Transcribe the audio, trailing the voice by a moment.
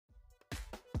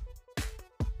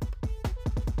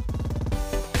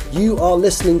You are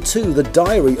listening to The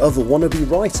Diary of a Wannabe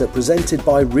Writer, presented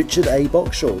by Richard A.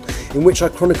 Boxshall, in which I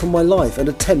chronicle my life and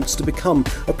attempts to become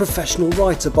a professional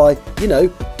writer by,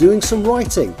 doing some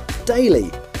writing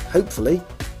daily, hopefully.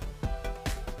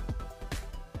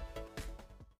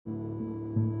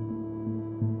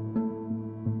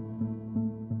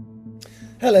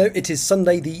 Hello, it is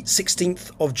Sunday the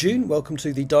 16th of June. Welcome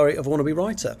to the Diary of a Wannabe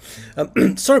Writer.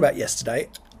 Sorry about yesterday.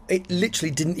 It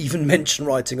literally didn't even mention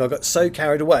writing. I got so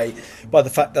carried away by the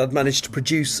fact that I'd managed to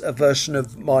produce a version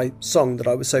of my song that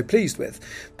I was so pleased with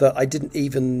that I didn't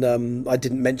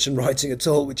mention writing at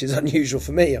all, which is unusual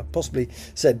for me. I possibly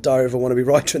said Diary of a Wannabe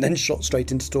Writer and then shot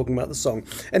straight into talking about the song.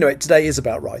 Anyway, today is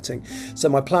about writing. So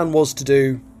my plan was to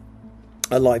do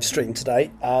a live stream today,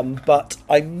 but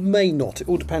I may not. It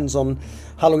all depends on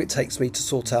how long it takes me to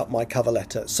sort out my cover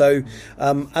letter. So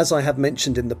as I have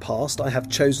mentioned in the past, I have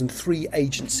chosen 3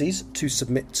 agencies to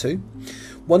submit to.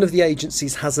 One of the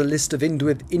agencies has a list of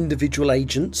individual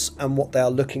agents and what they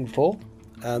are looking for.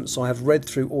 So I have read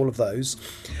through all of those,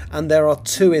 and there are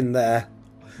 2 in there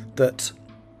that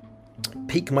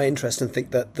pique my interest and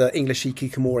think that the English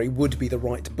Hikikomori would be the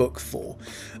right book for.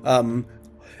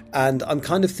 And I'm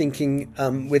kind of thinking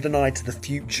with an eye to the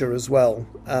future as well.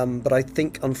 But I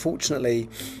think, unfortunately,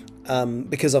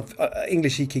 because of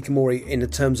English Hikikomori in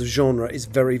terms of genre is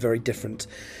very, very different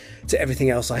to everything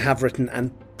else I have written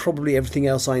and probably everything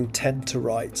else I intend to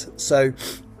write. So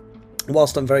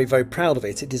whilst I'm very, very proud of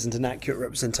it, it isn't an accurate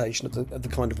representation of the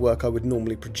kind of work I would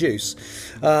normally produce.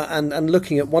 And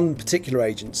looking at one particular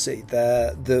agency,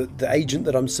 the agent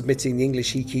that I'm submitting the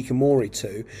English Hikikomori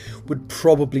to would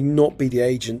probably not be the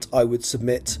agent I would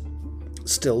submit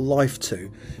Still Life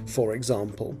to, for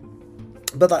example.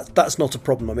 But that's not a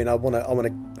problem. I mean, I want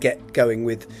to get going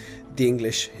with the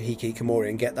English Hikikomori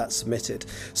and get that submitted.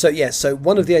 So so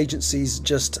one of the agencies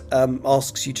just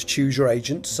asks you to choose your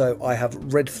agent. So I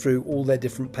have read through all their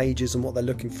different pages and what they're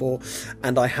looking for,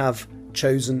 and I have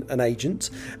chosen an agent.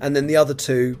 And then the other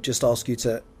 2 just ask you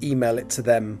to email it to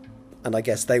them, and I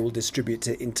guess they will distribute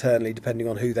it internally depending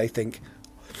on who they think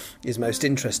is most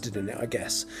interested in it, I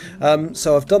guess.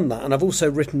 So I've done that, and I've also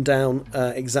written down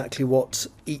exactly what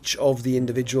each of the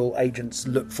individual agents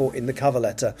look for in the cover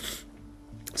letter.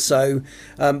 So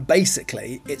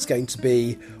basically it's going to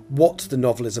be what the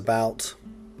novel is about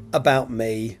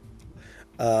me,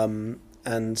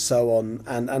 and so on,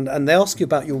 and they ask you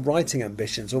about your writing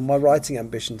ambitions. Well, my writing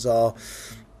ambitions are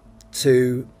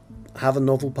to have a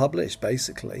novel published,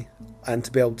 basically, and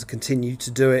to be able to continue to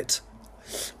do it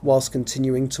whilst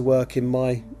continuing to work in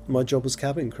my job as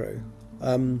cabin crew.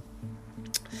 I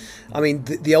mean,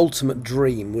 the ultimate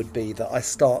dream would be that I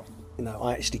start,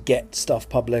 I actually get stuff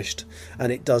published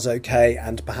and it does okay,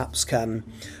 and perhaps can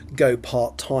go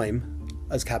part-time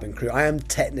as cabin crew. I am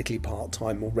technically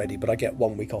part-time already, but I get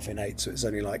 1 week off in 8, so it's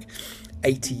only like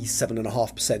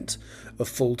 87.5% of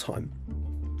full-time.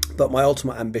 But my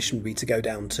ultimate ambition would be to go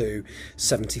down to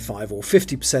 75 or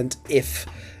 50% if,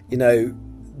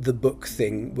 the book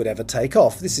thing would ever take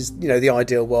off. This is, the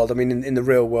ideal world. I mean, in the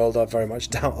real world, I very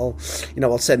much doubt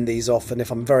I'll send these off, and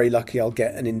if I'm very lucky, I'll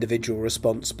get an individual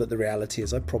response, but the reality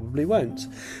is I probably won't.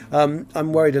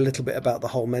 I'm worried a little bit about the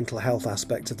whole mental health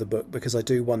aspect of the book, because I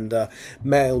do wonder,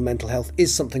 male mental health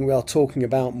is something we are talking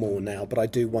about more now, but I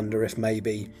do wonder if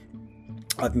maybe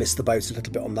I've missed the boat a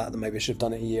little bit on that maybe I should have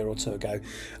done it a year or 2 ago.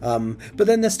 But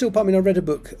then there's still, I read a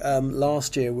book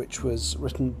last year which was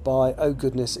written by,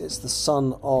 it's the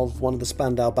son of one of the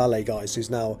Spandau Ballet guys, who's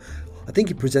now, I think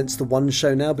he presents the One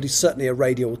Show now, but he's certainly a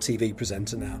radio or TV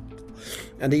presenter now.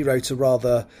 And he wrote a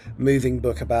rather moving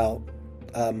book about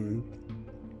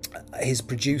his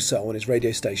producer on his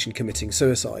radio station committing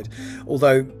suicide.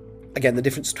 Although, again, the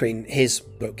difference between his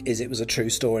book is it was a true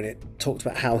story and it talked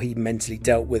about how he mentally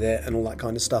dealt with it and all that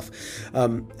kind of stuff.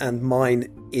 And mine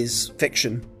is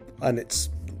fiction, and it's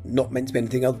not meant to be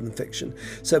anything other than fiction.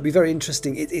 So it'd be very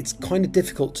interesting. It's kind of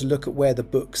difficult to look at where the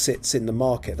book sits in the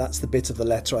market. That's the bit of the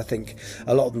letter I think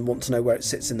a lot of them want to know where it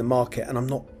sits in the market, and I'm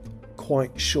not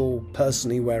quite sure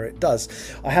personally where it does.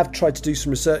 I have tried to do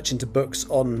some research into books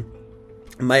on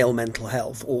male mental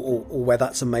health or where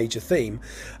that's a major theme.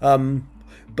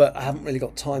 But I haven't really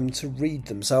got time to read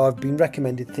them. So I've been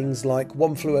recommended things like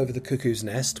One Flew Over the Cuckoo's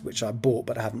Nest, which I bought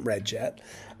but I haven't read yet.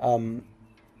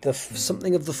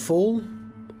 Something of the Fall,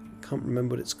 can't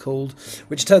remember what it's called,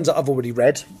 which turns out I've already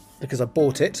read because I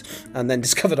bought it and then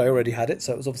discovered I already had it,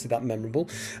 so it was obviously that memorable.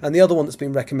 And the other one that's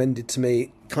been recommended to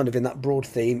me, kind of in that broad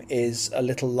theme, is A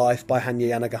Little Life by Hanya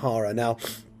Yanagihara. Now,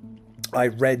 I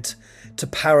read To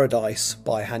Paradise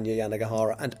by Hanya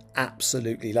Yanagihara and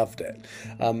absolutely loved it.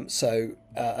 So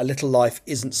A Little Life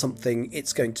isn't something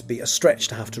it's going to be a stretch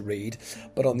to have to read,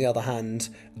 but on the other hand,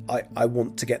 I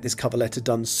want to get this cover letter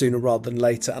done sooner rather than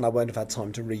later, and I won't have had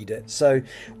time to read it. So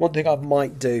one thing I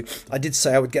might do, I did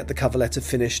say I would get the cover letter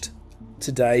finished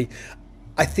today.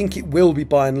 I think it will be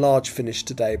by and large finished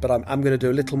today, but I'm going to do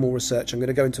a little more research. I'm going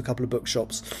to go into a couple of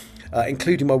bookshops,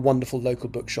 including my wonderful local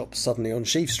bookshop suddenly on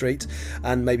Sheaf Street,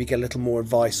 and maybe get a little more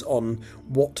advice on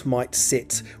what might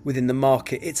sit within the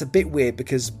market. It's a bit weird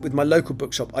because with my local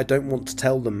bookshop, I don't want to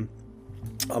tell them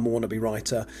I'm a wannabe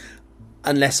writer,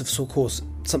 unless of course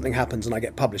something happens and I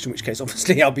get published, in which case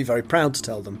obviously I'll be very proud to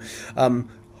tell them.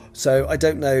 So I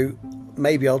don't know,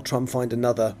 maybe I'll try and find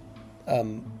another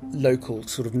local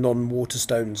sort of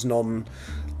non-Waterstones, I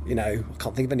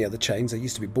can't think of any other chains. There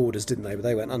used to be Borders, didn't they? But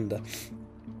they went under.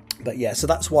 But yeah, so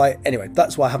that's why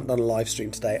I haven't done a live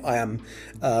stream today. I am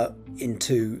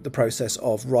into the process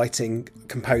of writing,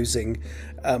 composing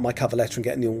my cover letter and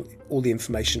getting all the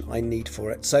information I need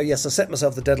for it. So yes, I set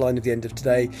myself the deadline of the end of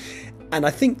today, and I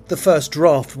think the first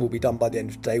draft will be done by the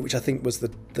end of today, which I think was the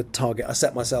target I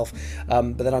set myself.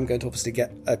 But then I'm going to obviously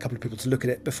get a couple of people to look at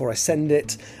it before I send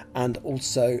it, and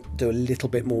also do a little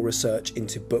bit more research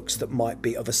into books that might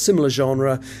be of a similar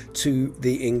genre to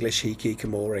the English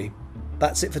Hikikomori.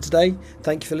 That's it for today.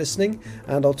 Thank you for listening,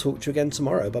 and I'll talk to you again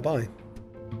tomorrow. Bye-bye.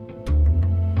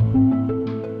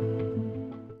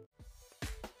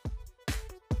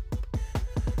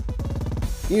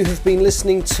 You have been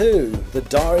listening to The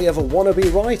Diary of a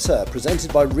Wannabe Writer,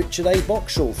 presented by Richard A.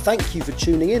 Boxall. Thank you for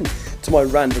tuning in to my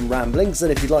random ramblings,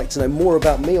 and if you'd like to know more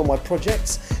about me or my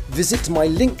projects, visit my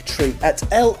link tree at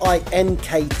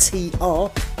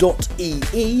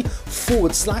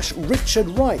linktr.ee/Richard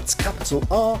Writes, capital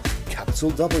R, capital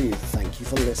W. Thank you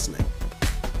for listening.